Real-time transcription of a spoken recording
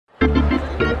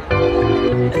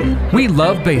We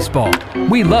love baseball.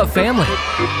 We love family.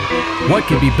 What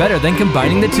could be better than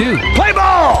combining the two? Play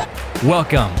ball!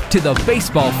 Welcome to the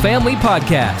Baseball Family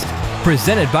Podcast,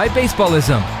 presented by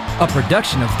Baseballism, a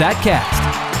production of That Cast.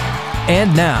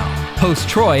 And now, host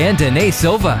Troy and Danae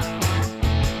Silva.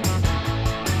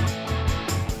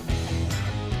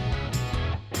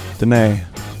 Danae.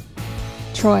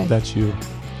 Troy. That's you.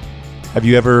 Have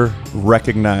you ever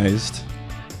recognized,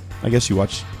 I guess you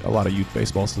watch a lot of youth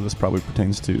baseball, so this probably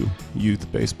pertains to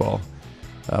youth baseball,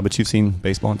 but you've seen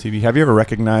baseball on TV. Have you ever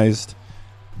recognized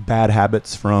bad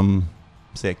habits from,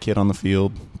 say, a kid on the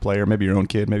field, player, maybe your own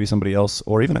kid, maybe somebody else,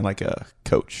 or even like a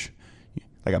coach,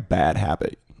 like a bad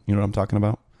habit? You know what I'm talking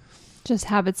about? Just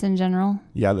habits in general.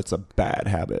 Yeah, that's a bad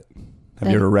habit. Have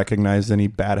you ever recognized any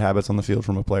bad habits on the field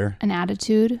from a player? An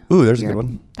attitude. Ooh, there's a good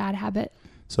one. Bad habit.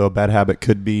 So a bad habit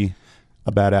could be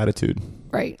a bad attitude.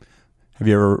 Right. Have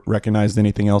you ever recognized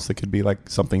anything else that could be like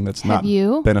something that's not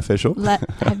beneficial?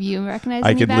 Have you recognized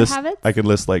any bad habits? I could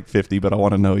list like 50, but I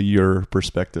want to know your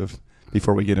perspective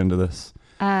before we get into this.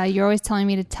 You're always telling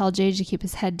me to tell Jay to keep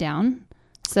his head down.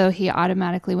 So he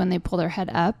automatically, when they pull their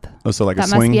head up, so like that a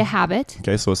swing, must be a habit.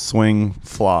 Okay, so a swing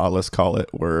flaw, let's call it,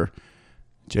 where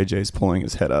JJ's pulling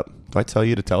his head up. Do I tell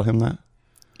you to tell him that?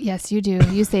 Yes, you do.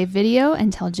 You say video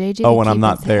and tell JJ to when keep I'm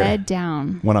not his there. head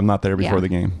down. When I'm not there before the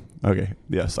game. Okay,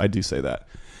 yes, I do say that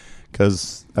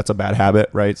because that's a bad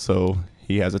habit, right? So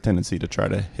he has a tendency to try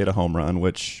to hit a home run,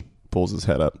 which pulls his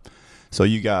head up. So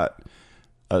you got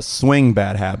a swing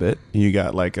bad habit. You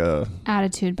got like a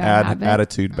attitude bad habit.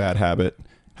 Attitude bad habit.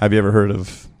 Have you ever heard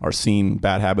of or seen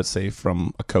bad habits, say,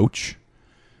 from a coach?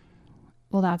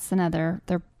 Well, that's another.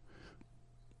 They're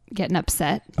getting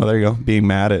upset. Oh, there you go. Being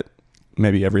mad at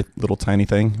maybe every little tiny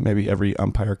thing, maybe every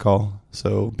umpire call.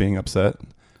 So being upset.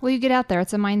 Well, you get out there.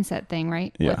 It's a mindset thing,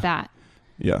 right? Yeah. With that.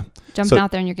 Yeah. Jumping out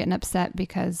there and you're getting upset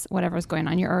because whatever's going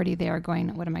on, you're already there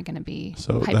going, what am I going to be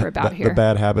hyper about here? The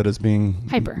bad habit is being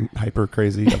hyper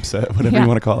crazy, upset, whatever you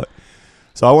want to call it.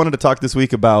 So I wanted to talk this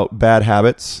week about bad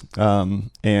habits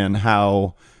and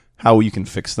how you can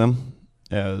fix them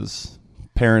as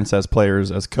parents, as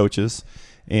players, as coaches,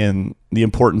 and the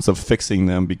importance of fixing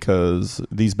them, because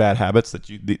these bad habits that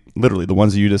literally the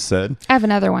ones you just said. I have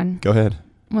another one. Go ahead.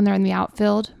 When they're in the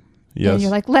outfield. Yes. And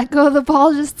you're like, let go of the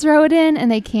ball, just throw it in, and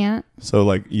they can't. So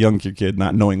like young kid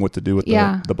not knowing what to do with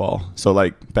the ball. So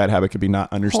like bad habit could be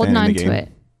not understanding the game. Holding on to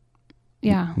it.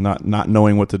 Yeah. Not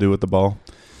knowing what to do with the ball.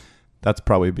 That's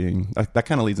probably that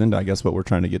kind of leads into, I guess, what we're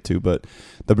trying to get to. But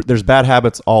there's bad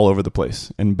habits all over the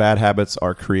place, and bad habits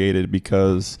are created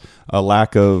because a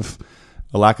lack of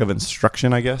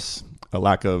instruction, I guess, a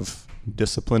lack of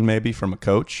discipline maybe from a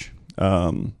coach.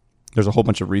 There's a whole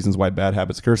bunch of reasons why bad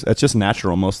habits occur. It's just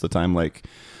natural most of the time. Like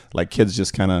kids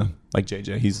just kind of like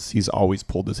JJ. He's always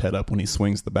pulled his head up when he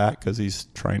swings the bat because he's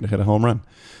trying to hit a home run.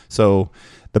 So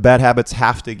the bad habits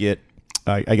have to get,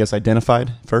 I guess,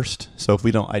 identified first. So if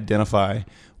we don't identify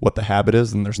what the habit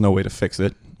is, then there's no way to fix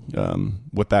it.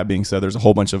 With that being said, there's a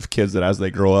whole bunch of kids that as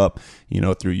they grow up,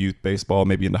 through youth baseball,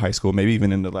 maybe into high school, maybe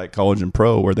even into like college and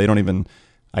pro, where they don't even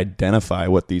identify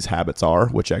what these habits are,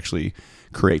 which actually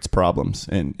creates problems.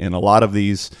 And a lot of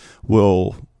these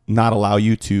will not allow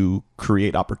you to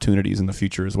create opportunities in the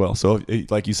future as well. So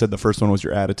like you said, the first one was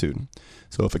your attitude.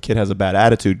 So if a kid has a bad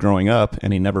attitude growing up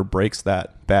and he never breaks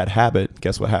that bad habit,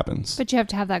 guess what happens? But you have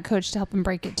to have that coach to help him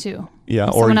break it too. Yeah.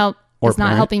 If someone else is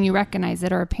not helping you recognize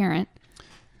it, or a parent.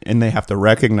 And they have to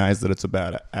recognize that it's a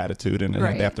bad attitude, and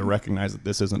right. They have to recognize that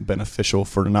this isn't beneficial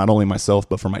for not only myself,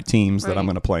 but for my teams that I'm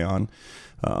going to play on.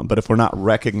 But if we're not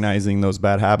recognizing those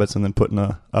bad habits and then putting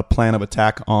a plan of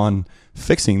attack on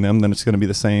fixing them, then it's going to be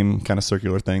the same kind of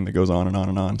circular thing that goes on and on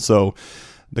and on. So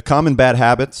the common bad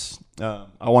habits,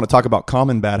 I want to talk about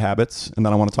common bad habits, and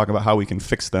then I want to talk about how we can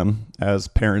fix them as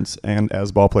parents and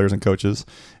as ball players and coaches,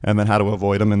 and then how to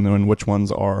avoid them, and then which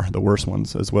ones are the worst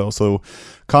ones as well. So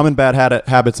common bad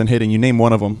habits in hitting, you name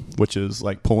one of them, which is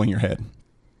like pulling your head,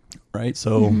 right?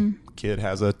 So kid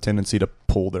has a tendency to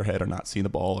pull their head or not see the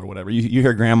ball or whatever. You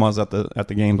hear grandmas at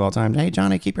the games all the time, hey,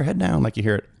 Johnny, keep your head down. Like you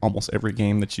hear it almost every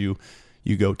game that you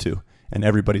go to, and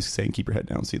everybody's saying keep your head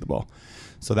down, see the ball.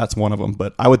 So that's one of them.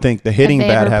 But I would think the hitting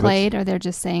bad habits. Played, or they're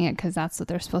just saying it because that's what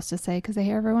they're supposed to say because they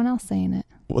hear everyone else saying it.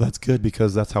 Well, that's good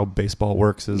because that's how baseball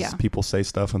works is people say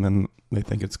stuff and then they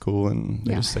think it's cool and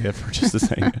they just say it for just the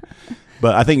sake.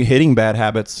 But I think hitting bad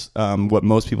habits, what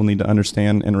most people need to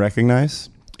understand and recognize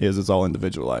is it's all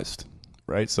individualized,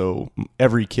 right? So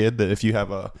every kid, that if you have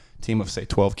a team of, say,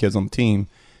 12 kids on the team,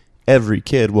 every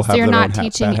kid will have their own bad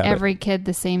habit. So you're not teaching every kid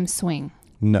the same swing.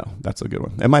 No, that's a good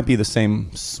one. It might be the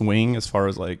same swing as far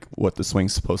as like what the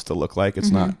swing's supposed to look like. It's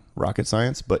not rocket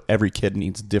science, but every kid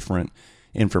needs different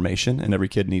information, and every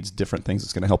kid needs different things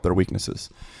that's going to help their weaknesses.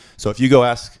 So if you go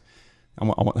ask, I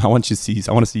want to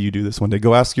see you do this one day.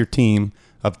 Go ask your team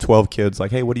of 12 kids, like,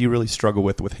 hey, what do you really struggle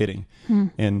with hitting?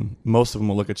 And most of them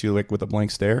will look at you like with a blank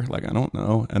stare, like, I don't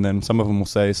know. And then some of them will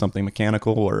say something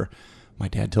mechanical, or my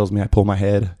dad tells me I pull my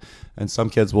head. And some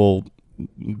kids will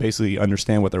basically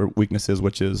understand what their weakness is,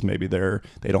 which is maybe they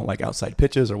don't like outside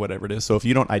pitches or whatever it is. So if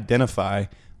you don't identify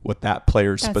what that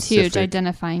player's That's specific, huge,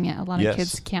 identifying it. A lot Yes. of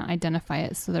kids can't identify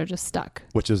it, so they're just stuck.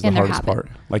 which is the in their hardest habit. part.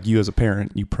 Like you as a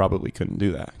parent, you probably couldn't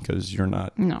do that because you're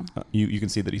not. No. You can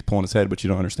see that he's pulling his head, but you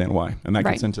don't understand why. And that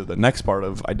gets Right. into the next part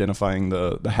of identifying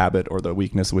the habit or the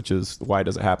weakness, which is why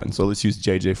does it happen? So let's use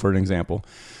JJ for an example.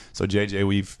 So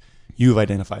JJ, you've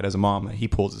identified as a mom that he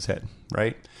pulls his head,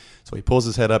 right? So he pulls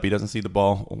his head up. He doesn't see the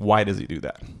ball. Why does he do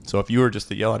that? So if you were just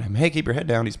to yell at him, hey, keep your head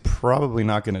down, he's probably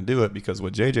not going to do it, because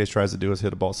what JJ tries to do is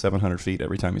hit a ball 700 feet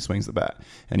every time he swings the bat.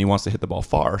 And he wants to hit the ball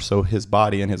far. So his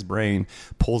body and his brain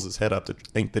pulls his head up to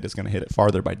think that it's going to hit it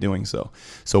farther by doing so.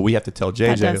 So we have to tell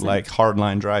JJ, like, hard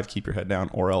line drive, keep your head down,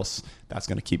 or else that's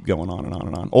going to keep going on and on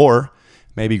and on. Or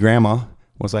maybe grandma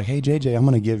was like, hey, JJ, I'm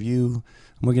going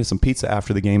to get some pizza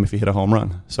after the game if you hit a home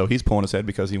run. So he's pulling his head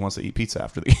because he wants to eat pizza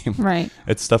after the game. Right.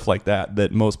 It's stuff like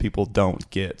that most people don't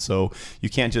get. So you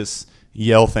can't just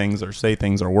yell things or say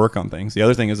things or work on things. The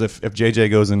other thing is if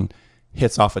JJ goes and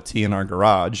hits off a tee in our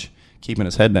garage, keeping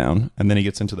his head down, and then he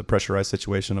gets into the pressurized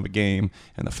situation of a game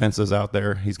and the fence is out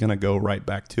there, he's going to go right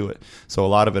back to it. So a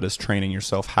lot of it is training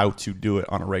yourself how to do it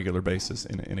on a regular basis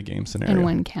in a game scenario. And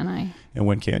when can I? And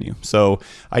when can you? So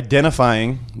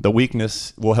identifying the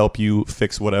weakness will help you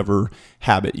fix whatever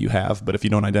habit you have. But if you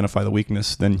don't identify the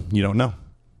weakness, then you don't know.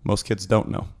 Most kids don't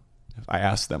know. If I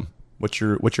ask them, what's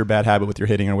your bad habit with your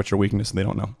hitting, or what's your weakness? And they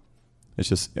don't know. It's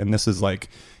just, and this is like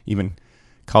even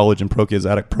college and pro kids. I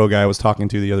had a pro guy I was talking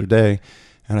to the other day,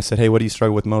 and I said, hey, what do you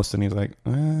struggle with most? And he's like,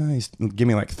 give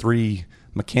me like 3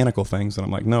 mechanical things. And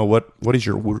I'm like, no, what is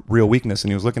your real weakness?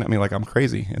 And he was looking at me like I'm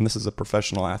crazy. And this is a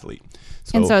professional athlete.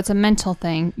 And so it's a mental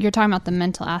thing. You're talking about the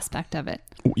mental aspect of it.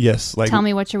 Yes. Like, tell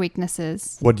me what your weakness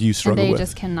is. What do you struggle and with? they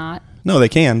just cannot. No, they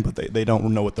can, but they don't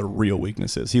know what their real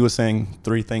weakness is. He was saying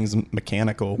 3 things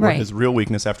mechanical, where Right. his real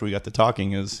weakness after we got to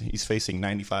talking is he's facing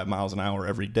 95 miles an hour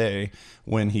every day.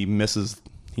 When he misses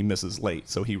late.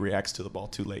 So he reacts to the ball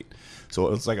too late.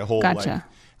 So it's like a whole Gotcha.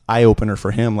 eye opener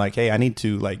for him. Like, hey, I need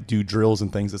to like do drills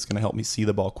and things that's going to help me see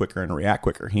the ball quicker and react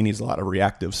quicker. He needs a lot of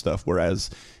reactive stuff, whereas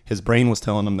his brain was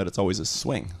telling him that it's always a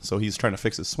swing. So he's trying to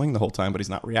fix his swing the whole time, but he's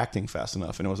not reacting fast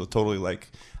enough. And it was a totally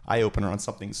like eye opener on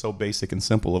something so basic and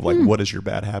simple of like, what is your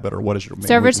bad habit, or what is your main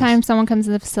So every weakness? time someone comes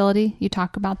to the facility, you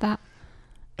talk about that?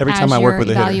 Every as time I work you're with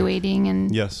a hitter. evaluating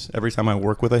and Yes. Every time I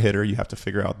work with a hitter, you have to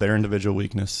figure out their individual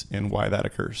weakness and why that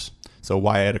occurs. So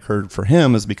why it occurred for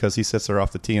him is because he sits there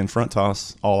off the tee in front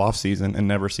toss all off season and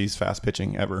never sees fast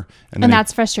pitching ever. and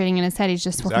that's frustrating in his head. He's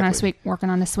just working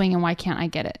on a swing, and why can't I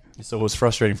get it? so it was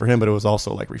frustrating for him, but it was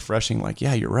also like refreshing. Like,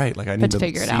 yeah, you're right. Like I need to to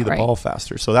figure it see out, the right? ball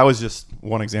faster. So that was just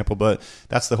one example, but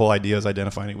that's the whole idea, is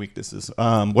identifying weaknesses.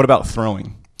 What about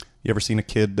throwing? You ever seen a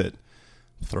kid that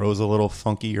throws a little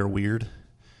funky or weird?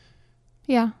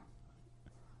 Yeah.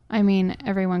 I mean,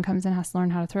 everyone comes in and has to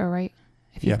learn how to throw, right?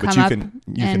 If Yeah, you but come you up can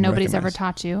and nobody's ever recognize.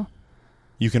 taught you.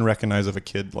 You can recognize if a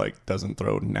kid like doesn't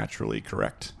throw naturally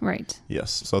correct. Right.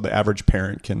 Yes. So the average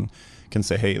parent can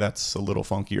say, hey, that's a little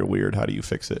funky or weird. How do you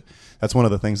fix it? That's one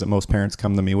of the things that most parents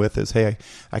come to me with is, hey,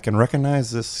 I can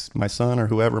recognize this, my son or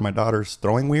whoever, my daughter's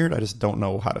throwing weird. I just don't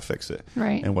know how to fix it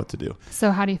Right. and what to do.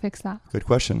 So how do you fix that? Good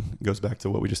question. It goes back to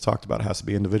what we just talked about. It has to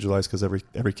be individualized because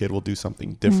every kid will do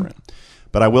something different.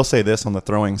 But I will say this on the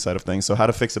throwing side of things. So how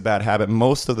to fix a bad habit.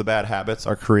 Most of the bad habits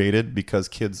are created because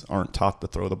kids aren't taught to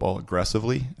throw the ball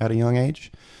aggressively at a young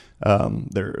age.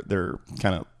 They're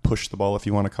kind of push the ball, if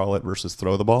you want to call it, versus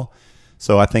throw the ball.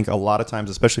 So I think a lot of times,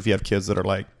 especially if you have kids that are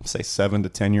like, say, 7 to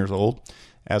 10 years old,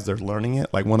 as they're learning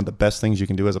it, like one of the best things you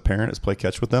can do as a parent is play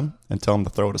catch with them and tell them to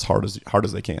throw it as hard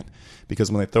as they can.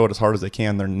 Because when they throw it as hard as they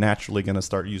can, they're naturally going to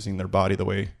start using their body the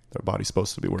way their body's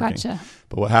supposed to be working. Gotcha.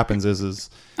 But what happens is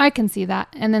I can see that.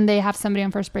 And then they have somebody on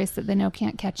first base that they know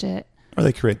can't catch it or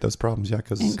they create those problems, yeah.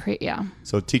 and create, yeah.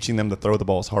 So teaching them to throw the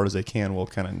ball as hard as they can will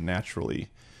kind of naturally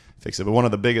fix it. But one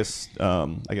of the biggest,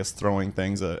 throwing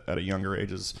things at a younger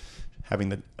age is having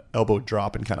the elbow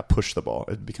drop and kind of push the ball.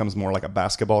 It becomes more like a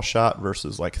basketball shot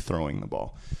versus like throwing the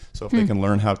ball. So if they can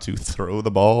learn how to throw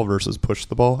the ball versus push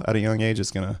the ball at a young age,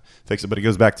 it's going to fix it. But it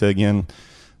goes back to, again,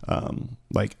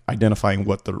 like identifying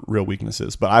what the real weakness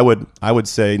is. But I would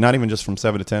say not even just from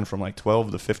 7 to 10, from like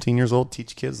 12 to 15 years old,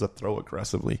 teach kids to throw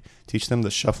aggressively. Teach them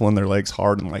to shuffle in their legs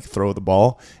hard and like throw the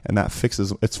ball. And that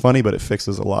fixes, it's funny, but it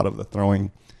fixes a lot of the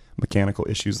throwing mechanical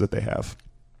issues that they have.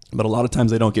 But a lot of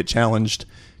times they don't get challenged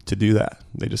to do that.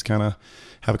 They just kind of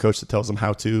have a coach that tells them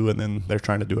how to, and then they're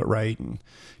trying to do it right. And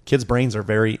kids' brains are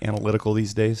very analytical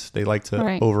these days. They like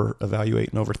to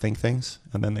over-evaluate and overthink things,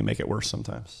 and then they make it worse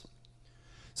sometimes.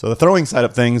 So the throwing side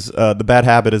of things, the bad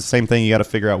habit is the same thing. You got to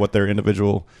figure out what their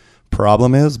individual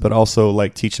problem is, but also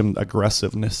like teach them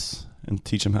aggressiveness and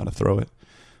teach them how to throw it.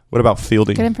 What about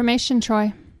fielding? Good information,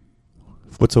 Troy.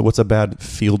 What's a bad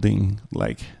fielding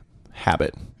like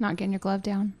habit? Not getting your glove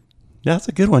down. Yeah, that's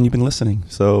a good one. You've been listening.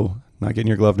 So not getting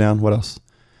your glove down. What else?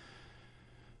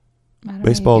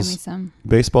 Baseball's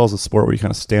a sport where you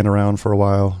kind of stand around for a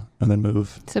while and then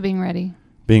move. So being ready,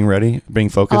 being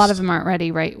focused. A lot of them aren't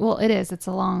ready, right? Well, it is. It's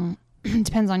a long,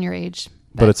 depends on your age.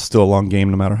 But it's still a long game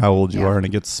no matter how old you are, and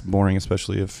it gets boring,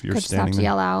 especially if you're standing there.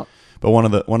 Yell out. But one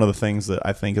of the things that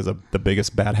I think is the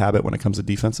biggest bad habit when it comes to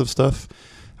defensive stuff,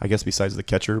 I guess besides the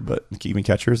catcher, but even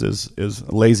catchers,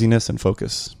 is laziness and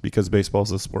focus, because baseball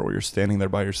is a sport where you're standing there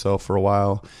by yourself for a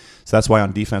while. So that's why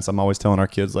on defense, I'm always telling our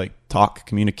kids, like, talk,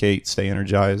 communicate, stay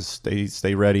energized,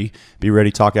 stay ready, be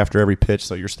ready, talk after every pitch,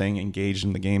 so you're staying engaged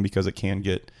in the game, because it can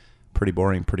get pretty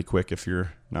boring pretty quick if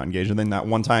you're not engaged. And then that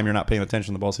one time you're not paying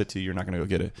attention, the ball's hit to you, you're not going to go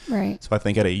get it. Right. So I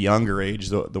think at a younger age,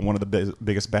 the one of the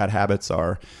biggest bad habits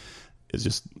is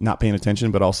just not paying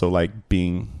attention, but also like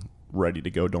being ready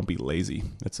to go. Don't be lazy.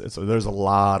 There's a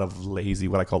lot of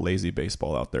what I call lazy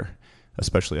baseball out there,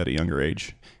 especially at a younger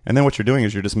age. And then what you're doing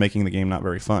is you're just making the game not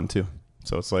very fun too.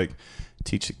 So it's like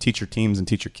teach your teams and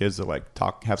teach your kids to like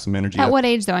talk, have some energy. At what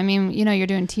age though? I mean, you're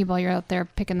doing T-ball, you're out there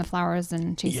picking the flowers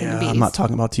and chasing the bees. I'm not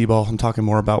talking about T-ball. I'm talking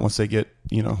more about once they get,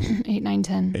 8, 9,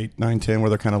 10. 8, 9, 10, where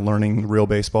they're kind of learning real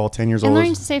baseball. 10 years old. And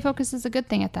learning to stay focused is a good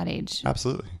thing at that age.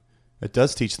 Absolutely. It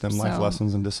does teach them life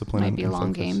lessons and discipline. Might be a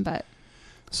long focus. game, but.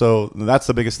 So that's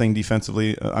the biggest thing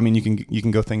defensively. I mean, you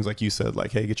can go things like you said,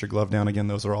 like, hey, get your glove down. Again,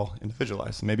 those are all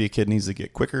individualized. Maybe a kid needs to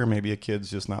get quicker. Maybe a kid's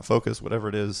just not focused. Whatever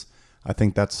it is, I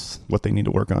think that's what they need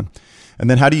to work on. And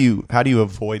then how do you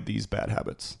avoid these bad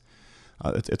habits?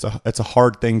 It's a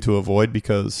hard thing to avoid,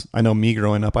 because I know me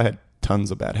growing up, I had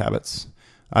tons of bad habits.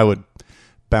 I would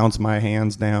bounce my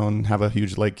hands down, have a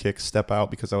huge leg kick, step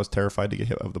out because I was terrified to get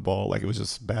hit of the ball. Like, it was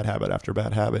just bad habit after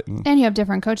bad habit. And you have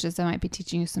different coaches that might be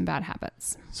teaching you some bad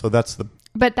habits. So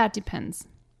but that depends.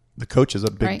 The coach is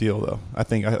a big deal, though. I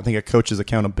think a coach's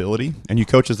accountability, and you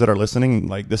coaches that are listening,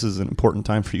 like, this is an important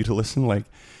time for you to listen. Like,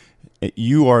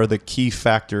 you are the key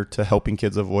factor to helping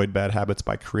kids avoid bad habits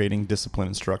by creating discipline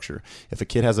and structure. If a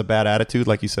kid has a bad attitude,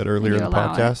 like you said earlier in the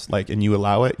podcast, and you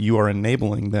allow it, you are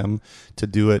enabling them to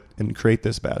do it and create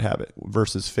this bad habit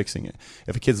versus fixing it.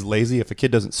 If a kid's lazy, if a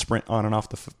kid doesn't sprint on and off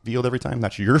the field every time,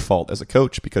 that's your fault as a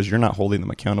coach, because you're not holding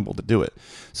them accountable to do it.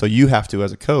 So you have to,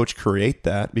 as a coach, create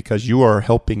that, because you are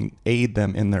helping aid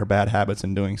them in their bad habits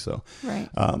in doing so. Right.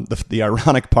 The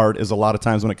ironic part is a lot of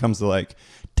times when it comes to like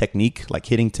technique, like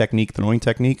hitting technique, throwing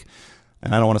technique,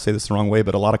 and I don't want to say this the wrong way,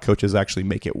 but a lot of coaches actually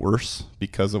make it worse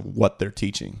because of what they're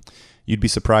teaching. You'd be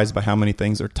surprised by how many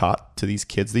things are taught to these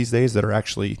kids these days that are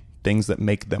actually things that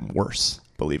make them worse,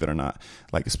 believe it or not,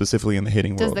 like specifically in the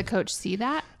hitting world. Does the coach see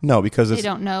that? No, because they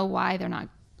don't know why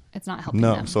it's not helping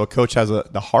them. So a coach has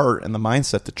the heart and the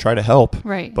mindset to try to help,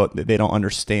 right? But they don't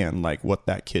understand like what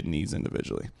that kid needs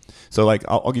individually. So like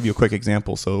I'll give you a quick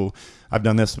example. So I've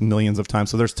done this millions of times.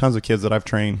 So there's tons of kids that I've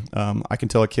trained. I can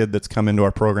tell a kid that's come into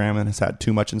our program and has had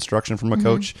too much instruction from a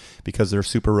coach because they're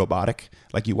super robotic.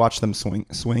 Like, you watch them swing,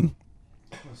 excuse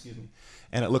me,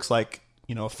 and it looks like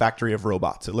a factory of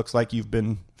robots. It looks like you've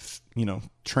been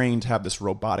trained to have this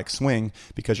robotic swing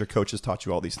because your coach has taught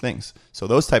you all these things. So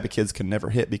those type of kids can never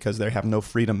hit because they have no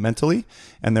freedom mentally,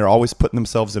 and they're always putting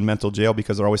themselves in mental jail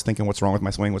because they're always thinking, what's wrong with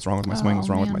my swing? What's wrong with my swing? What's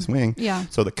wrong with my swing? Yeah.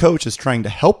 So the coach is trying to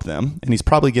help them, and he's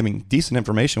probably giving decent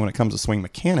information when it comes to swing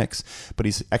mechanics, but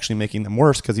he's actually making them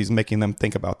worse because he's making them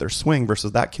think about their swing,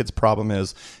 versus that kid's problem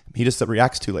is he just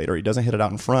reacts too late, or he doesn't hit it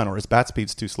out in front, or his bat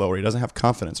speed's too slow, or he doesn't have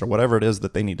confidence, or whatever it is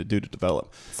that they need to do to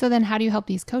develop. So then how do you help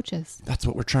these coaches? That's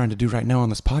what we're trying to do right now on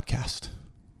this podcast.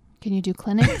 Can you do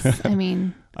clinics? I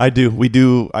mean, I do. We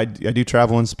do. I do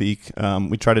travel and speak.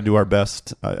 We try to do our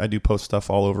best. I do post stuff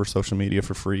all over social media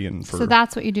for free So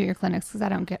that's what you do at your clinics, because I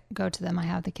don't go to them. I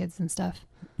have the kids and stuff.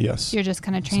 Yes. You're just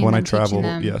kind of training them, when I travel,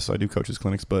 them. Yes, I do coaches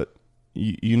clinics, but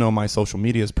my social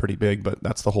media is pretty big, but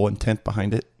that's the whole intent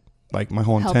behind it. Like, my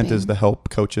whole intent is to help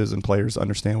coaches and players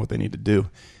understand what they need to do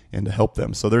and to help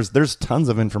them. So there's tons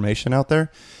of information out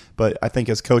there, But I think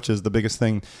as coaches, the biggest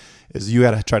thing is you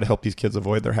got to try to help these kids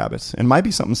avoid their habits. And it might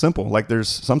be something simple. Like there's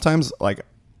sometimes like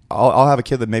I'll have a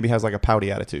kid that maybe has like a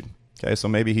pouty attitude. Okay. So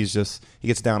maybe he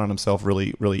gets down on himself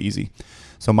really, really easy.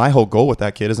 So my whole goal with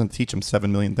that kid isn't to teach him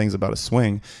 7 million things about a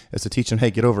swing. It's to teach him,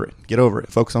 hey, get over it.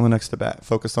 Focus on the next to bat.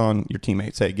 Focus on your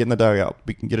teammates. Hey, get in the dugout.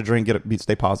 Get a drink.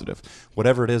 Stay positive.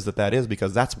 Whatever it is that is,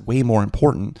 because that's way more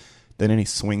important than any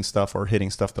swing stuff or hitting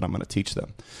stuff that I'm going to teach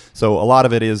them. So a lot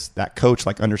of it is that coach,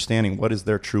 like understanding what is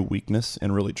their true weakness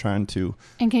and really trying to.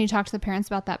 And can you talk to the parents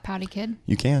about that pouty kid?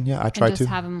 You can, yeah. I try and to. Just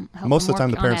have them help Most them of the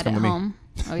time, the work parents on come it to at me. home.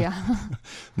 Oh yeah.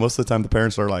 Most of the time, the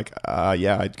parents are like,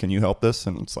 "Yeah, can you help this?"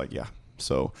 And it's like, "Yeah."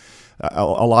 So a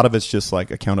lot of it's just like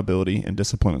accountability and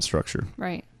discipline and structure.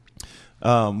 Right.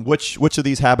 Which of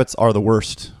these habits are the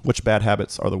worst? Which bad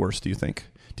habits are the worst? Do you think?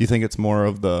 Do you think it's more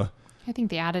of the? I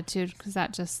think the attitude, because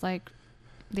that just like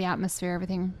the atmosphere,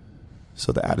 everything.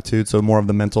 So the attitude, so more of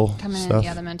the mental stuff.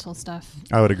 Yeah, the mental stuff.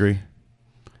 I would agree.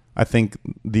 I think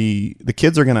the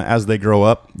kids are gonna, as they grow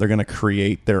up, they're gonna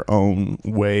create their own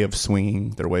way of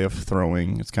swinging, their way of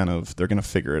throwing. It's kind of, they're gonna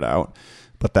figure it out.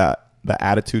 But the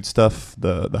attitude stuff,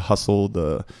 the hustle,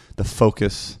 the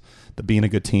focus, the being a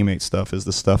good teammate stuff is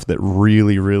the stuff that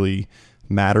really, really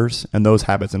matters. And those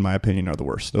habits, in my opinion, are the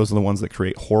worst. Those are the ones that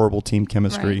create horrible team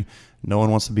chemistry. Right. No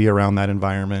one wants to be around that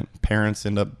environment. Parents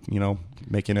end up,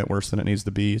 making it worse than it needs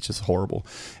to be. It's just horrible.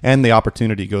 And the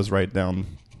opportunity goes right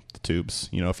down the tubes.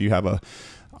 If you have a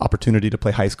opportunity to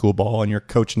play high school ball and your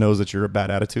coach knows that you're a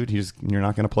bad attitude, you're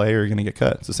not going to play or you're going to get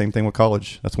cut. It's the same thing with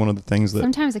college. That's one of the things that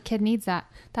sometimes a kid needs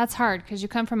that. That's hard because you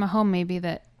come from a home maybe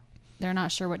that they're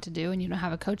not sure what to do and you don't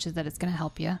have a coach that it's going to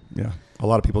help you. Yeah. A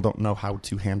lot of people don't know how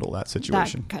to handle that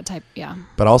situation. That type, yeah.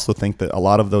 But I also think that a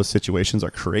lot of those situations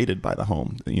are created by the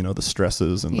home, the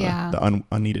stresses and the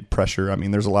unneeded pressure. I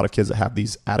mean, there's a lot of kids that have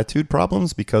these attitude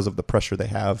problems because of the pressure they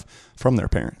have from their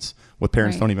parents. What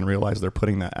parents don't even realize, they're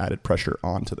putting that added pressure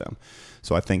onto them.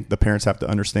 So I think the parents have to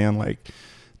understand, like,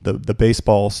 the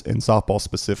baseball and softball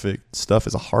specific stuff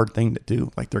is a hard thing to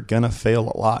do. Like, they're gonna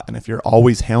fail a lot, and if you're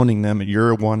always hounding them, and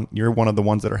you're one of the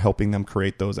ones that are helping them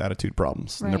create those attitude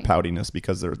problems and their poutiness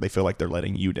because they feel like they're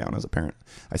letting you down as a parent.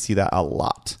 I see that a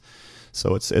lot.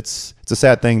 So it's a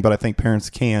sad thing, but I think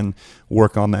parents can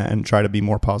work on that and try to be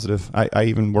more positive. I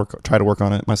even try to work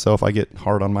on it myself. I get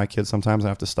hard on my kids sometimes. I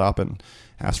have to stop and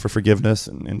ask for forgiveness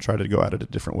and try to go at it a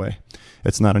different way.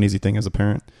 It's not an easy thing as a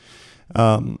parent.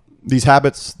 These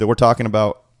habits that we're talking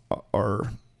about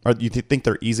are you think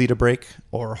they're easy to break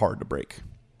or hard to break?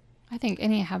 I think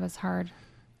any habit's hard.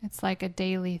 It's like a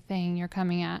daily thing you're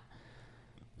coming at.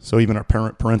 So even our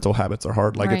parental habits are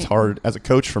hard. Like, It's hard as a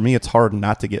coach. For me, it's hard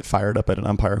not to get fired up at an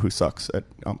umpire who sucks at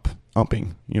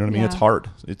umping. You know what I mean? It's hard.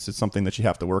 It's something that you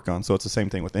have to work on. So it's the same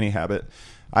thing with any habit.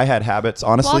 I had habits,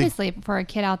 honestly. Well, obviously, for a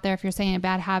kid out there, if you're saying a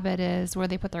bad habit is where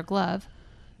they put their glove,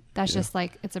 that's just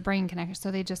like, it's a brain connection. So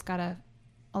they just got a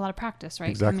lot of practice, right?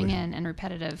 Exactly. Coming in and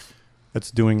repetitive. It's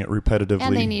doing it repetitively.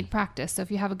 And they need practice. So if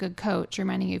you have a good coach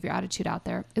reminding you of your attitude out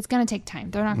there, it's going to take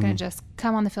time. They're not going to just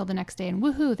come on the field the next day and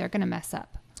woohoo, they're going to mess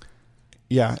up.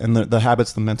 Yeah, and the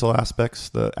habits, the mental aspects,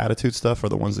 the attitude stuff are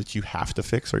the ones that you have to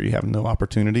fix or you have no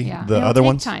opportunity. Yeah, the it'll other take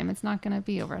ones, time. It's not going to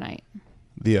be overnight.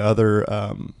 The other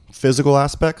physical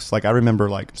aspects, like I remember,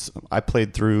 like I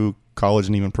played through college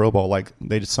and even pro ball. Like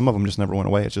some of them just never went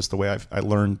away. It's just the way I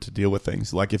learned to deal with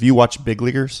things. Like if you watch big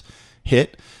leaguers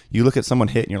hit, you look at someone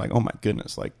hit and you're like, oh my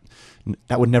goodness, like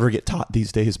that would never get taught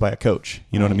these days by a coach.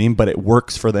 You know what I mean? But it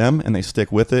works for them and they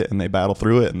stick with it and they battle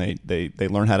through it and they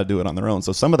learn how to do it on their own.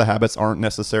 So some of the habits aren't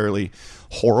necessarily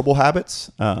horrible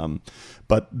habits,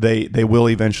 but they will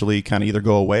eventually kind of either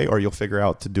go away or you'll figure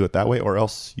out to do it that way, or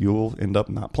else you'll end up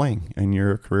not playing and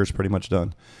your career's pretty much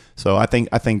done. So I think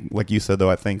like you said,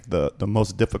 though, I think the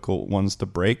most difficult ones to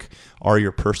break are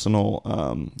your personal,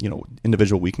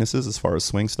 individual weaknesses as far as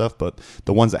swing stuff. But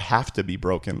the ones that have to be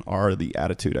broken are the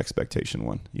attitude expectation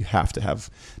one. You have to have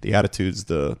the attitudes,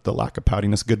 the lack of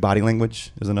poutiness. Good body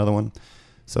language is another one.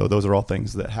 So those are all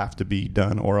things that have to be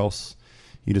done, or else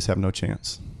you just have no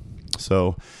chance.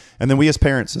 So, and then we as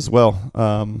parents as well,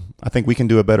 I think we can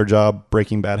do a better job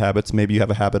breaking bad habits. Maybe you have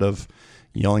a habit of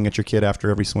yelling at your kid after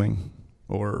every swing,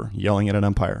 or yelling at an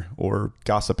umpire, or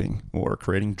gossiping, or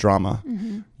creating drama,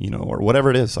 or whatever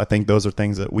it is. I think those are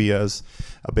things that we as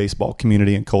a baseball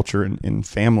community and culture and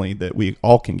family that we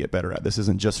all can get better at. This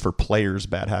isn't just for players'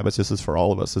 bad habits. This is for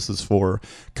all of us. This is for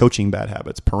coaching bad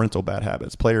habits, parental bad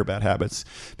habits, player bad habits,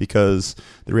 because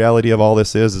the reality of all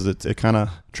this is it kind of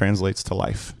translates to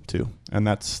life too. And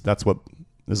that's what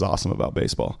is awesome about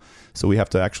baseball. So we have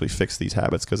to actually fix these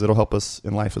habits because it'll help us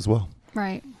in life as well.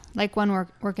 Right. Like one we're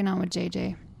working on with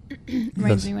JJ.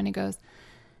 Reminds me when he goes,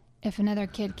 if another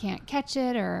kid can't catch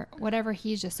it or whatever,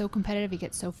 he's just so competitive. He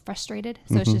gets so frustrated.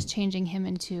 So it's just changing him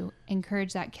into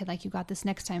encourage that kid, like, you got this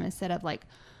next time, instead of like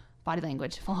body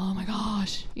language. Oh my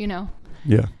gosh,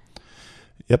 Yeah.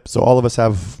 Yep. So all of us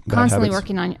have bad constantly habits.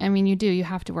 working on. I mean, you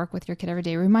have to work with your kid every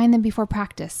day. Remind them before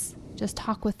practice. Just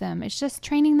talk with them. It's just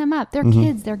training them up. They're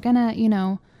kids. They're gonna,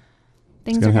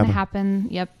 things are gonna happen.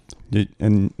 Yep.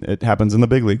 And it happens in the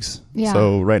big leagues. Yeah.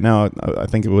 So right now, I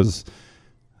think it was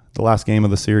the last game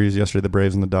of the series yesterday, the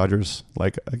Braves and the Dodgers.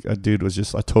 Like a dude was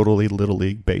just a totally little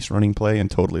league base running play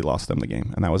and totally lost them the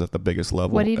game, and that was at the biggest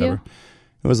level. What did he ever. do?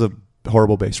 It was a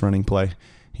horrible base running play.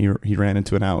 He ran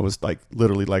into an out. It was like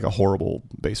literally like a horrible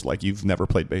base, like you've never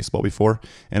played baseball before,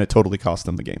 and it totally cost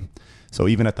them the game. So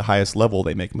even at the highest level,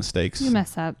 they make mistakes. You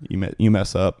mess up. You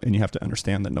mess up, and you have to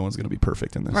understand that no one's going to be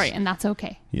perfect in this. Right, and that's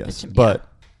okay. Yes, but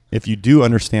if you do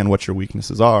understand what your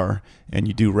weaknesses are, and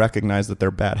you do recognize that they're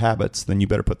bad habits, then you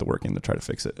better put the work in to try to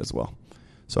fix it as well.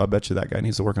 So I bet you that guy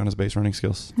needs to work on his base running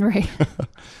skills. Right.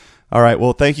 All right.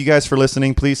 Well, thank you guys for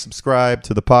listening. Please subscribe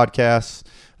to the podcast.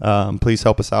 Please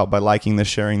help us out by liking this,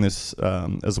 sharing this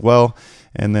as well.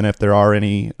 And then if there are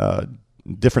any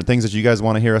different things that you guys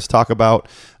want to hear us talk about,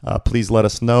 please let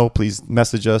us know. Please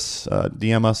message us,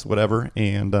 DM us, whatever,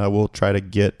 and we'll try to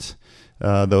get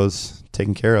those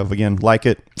taken care of. Again, like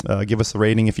it, give us a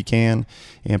rating if you can,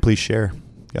 and please share.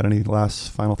 Got any last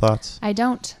final thoughts? I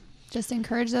don't. Just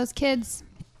encourage those kids.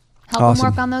 Help Awesome.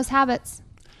 them work on those habits.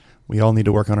 We all need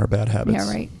to work on our bad habits. Yeah,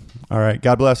 right. All right.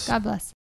 God bless. God bless.